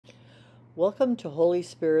Welcome to Holy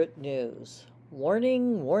Spirit News.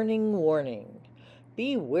 Warning, warning, warning.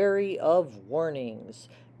 Be wary of warnings.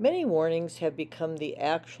 Many warnings have become the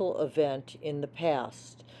actual event in the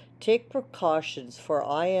past. Take precautions, for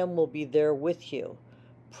I will be there with you.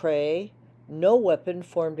 Pray, no weapon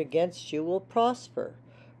formed against you will prosper.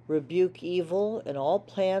 Rebuke evil, and all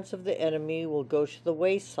plans of the enemy will go to the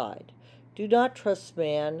wayside. Do not trust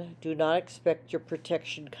man, do not expect your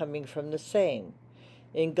protection coming from the same.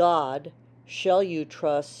 In God shall you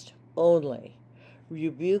trust only.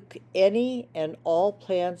 Rebuke any and all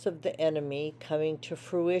plans of the enemy coming to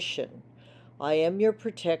fruition. I am your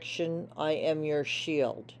protection, I am your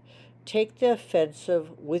shield. Take the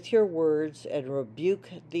offensive with your words and rebuke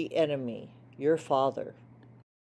the enemy, your father.